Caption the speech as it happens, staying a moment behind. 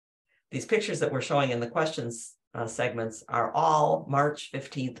these pictures that we're showing in the questions segments are all March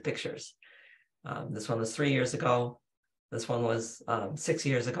 15th pictures. This one was 3 years ago. This one was 6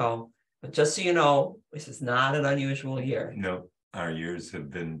 years ago. But just so you know, this is not an unusual year. No, our years have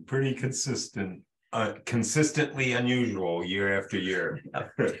been pretty consistent, consistently unusual year after year.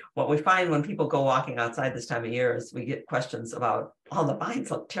 What we find when people go walking outside this time of year is we get questions about, oh, the vines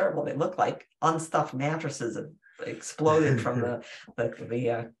look terrible. They look like unstuffed mattresses that exploded from the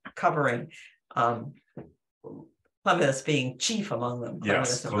covering. Clematis being chief among them.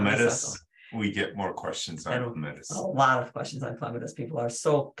 Yes, Clematis. We get more questions on Clematis. A lot of questions on Clematis. People are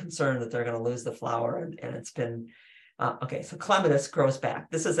so concerned that they're going to lose the flower, and it's been okay. So Clematis grows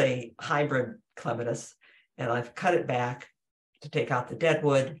back. This is a hybrid Clematis, and I've cut it back to take out the dead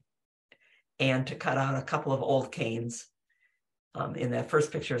wood and to cut out a couple of old canes. In that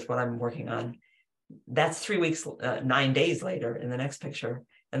first picture is what I'm working on. That's 3 weeks, 9 days later in the next picture,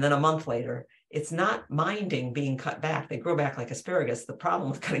 and then a month later. It's not minding being cut back. They grow back like asparagus. The problem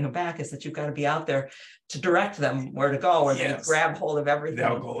with cutting them back is that you've got to be out there to direct them where to go, or they grab hold of everything.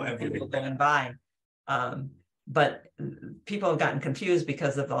 They'll go everywhere. Going by. But people have gotten confused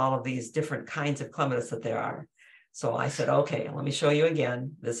because of all of these different kinds of clematis that there are. So I said, okay, let me show you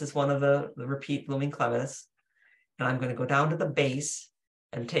again. This is one of the repeat blooming clematis. And I'm going to go down to the base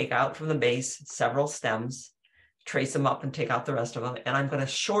and take out from the base several stems, trace them up and take out the rest of them. And I'm going to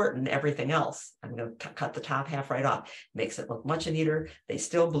shorten everything else. I'm going to cut the top half right off. Makes it look much neater. They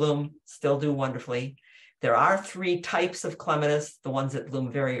still bloom, still do wonderfully. There are 3 types of clematis, the ones that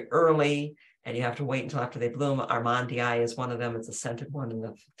bloom very early, and you have to wait until after they bloom. Armandii is one of them. It's a scented one, and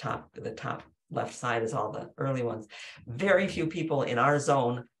the top left side is all the early ones. Very few people in our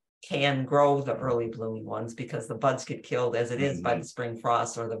zone can grow the early blooming ones because the buds get killed as it is by the spring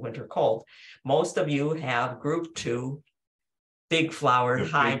frost or the winter cold. Most of you have group 2 big flowered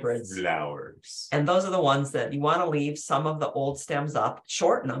hybrids. Big flowers. And those are the ones that you want to leave some of the old stems up,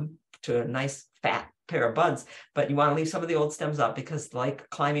 shorten them to a nice fat pair of buds, but you want to leave some of the old stems up because, like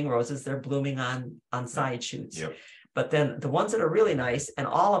climbing roses, they're blooming on side shoots. Yep. But then the ones that are really nice, and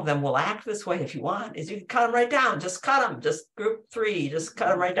all of them will act this way if you want, is you can cut them right down. Just cut them. Just group 3. Just cut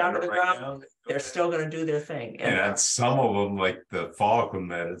them right down to the ground. They're still going to do their thing. And some of them, like the fall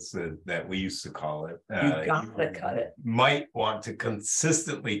clematis that we used to call it, you got to cut it. Might want to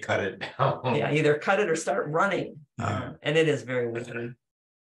consistently cut it down. Yeah, either cut it or start running. Yeah. And it is very windy.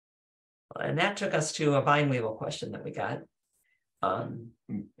 And that took us to a vine weevil question that we got.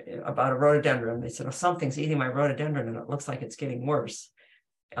 About a rhododendron. They said, oh, something's eating my rhododendron and it looks like it's getting worse.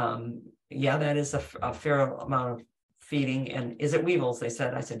 Yeah, that is a fair amount of feeding. And is it weevils? They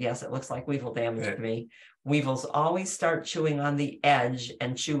said. I said, yes, it looks like weevil damage to me. Weevils always start chewing on the edge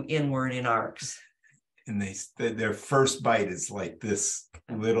and chew inward in arcs. And their first bite is like this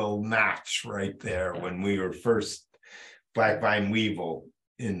little notch right there. When we were first black vine weevil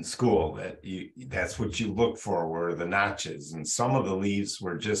in school, that's what you look for, were the notches, and some of the leaves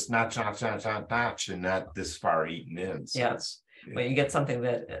were just notch, and not this far eaten in. So yes. Well, you get something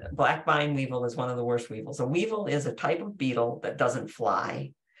that black vine weevil is one of the worst weevils. A weevil is a type of beetle that doesn't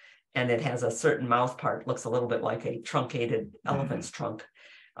fly, and it has a certain mouth part, looks a little bit like a truncated elephant's trunk,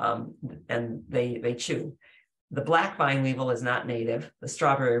 and they chew. The black vine weevil is not native. The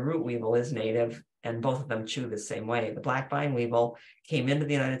strawberry root weevil is native, and both of them chew the same way. The black vine weevil came into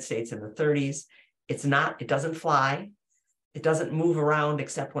the United States in the 30s. It doesn't fly. It doesn't move around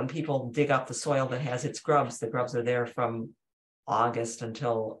except when people dig up the soil that has its grubs. The grubs are there from August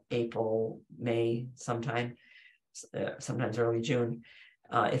until April, May, sometimes early June.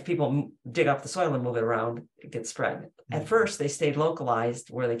 If people dig up the soil and move it around, it gets spread. At first, they stayed localized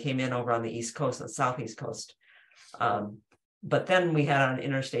where they came in over on the East Coast, the Southeast Coast. But then we had an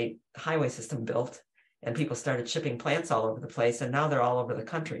interstate highway system built, and people started shipping plants all over the place, and now they're all over the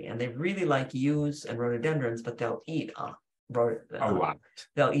country. And they really like yews and rhododendrons, but they'll eat a lot.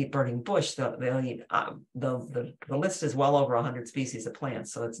 They'll eat burning bush. They'll eat the list is well over 100 species of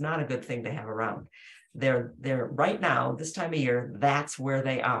plants, so it's not a good thing to have around. They're right now, this time of year, that's where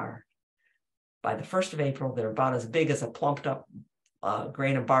they are. By the 1st of April, they're about as big as a plumped up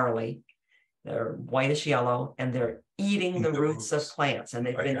grain of barley. They're whitish yellow, and they're eating the roots of plants. And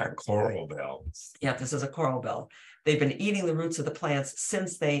they've been coral bells. Yeah, this is a coral bell. They've been eating the roots of the plants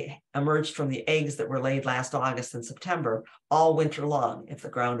since they emerged from the eggs that were laid last August and September, all winter long. If the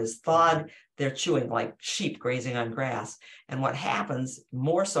ground is thawed, they're chewing like sheep grazing on grass. And what happens,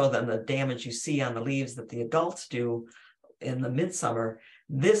 more so than the damage you see on the leaves that the adults do in the midsummer,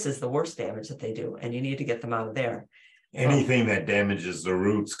 this is the worst damage that they do, and you need to get them out of there. Anything that damages the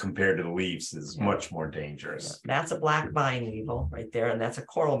roots compared to the leaves is Yeah. much more dangerous. That's a black vine weevil right there, and that's a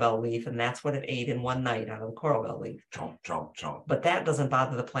coral bell leaf, and that's what it ate in one night out of the coral bell leaf. Chomp, chomp, chomp. But that doesn't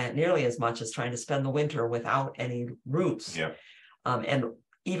bother the plant nearly as much as trying to spend the winter without any roots. Yeah. And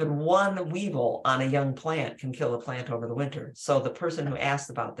even one weevil on a young plant can kill the plant over the winter. So the person who asked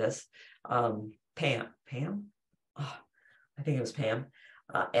about this, Pam, oh, I think it was Pam,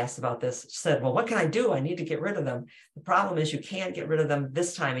 asked about this, said, well, what can I do? I need to get rid of them. The problem is you can't get rid of them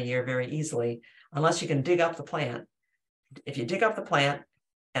this time of year very easily unless you can dig up the plant. If you dig up the plant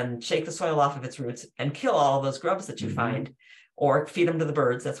and shake the soil off of its roots and kill all of those grubs that you find, or feed them to the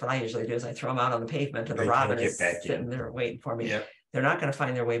birds, that's what I usually do, is I throw them out on the pavement and the robin is sitting there waiting for me. Yep. They're not going to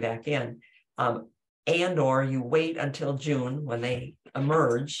find their way back in. And or you wait until June when they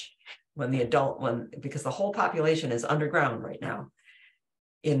emerge, because the whole population is underground right now.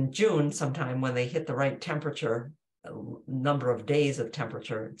 In June, sometime when they hit the right temperature, number of days of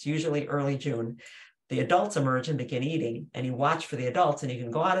temperature, it's usually early June, the adults emerge and begin eating, and you watch for the adults, and you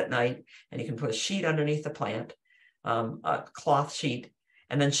can go out at night and you can put a sheet underneath the plant, a cloth sheet,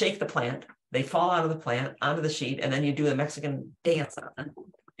 and then shake the plant. They fall out of the plant onto the sheet, and then you do the Mexican dance on them.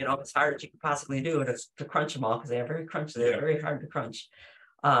 You know, as hard as you can possibly do it to crunch them all, because they're very hard to crunch.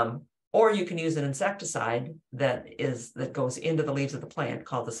 Or you can use an insecticide that goes into the leaves of the plant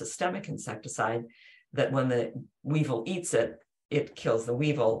called the systemic insecticide, that when the weevil eats it, it kills the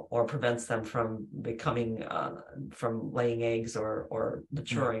weevil or prevents them from becoming, from laying eggs or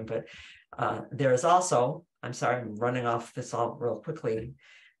maturing. But there is also, I'm sorry, I'm running off this all real quickly.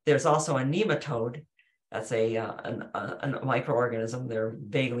 There's also a nematode. That's a microorganism. They're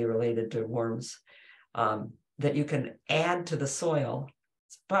vaguely related to worms, that you can add to the soil.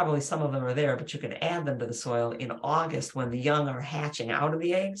 Probably some of them are there, but you can add them to the soil in August when the young are hatching out of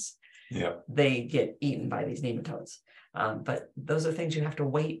the eggs. Yeah, they get eaten by these nematodes. But those are things you have to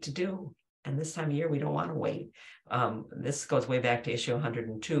wait to do. And this time of year, we don't want to wait. This goes way back to issue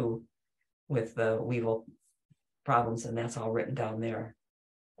 102 with the weevil problems, and that's all written down there.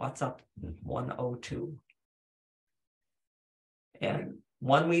 What's up? 102. And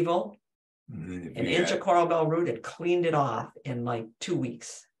one weevil, an inch of coral bell root, had cleaned it off in like 2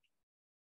 weeks.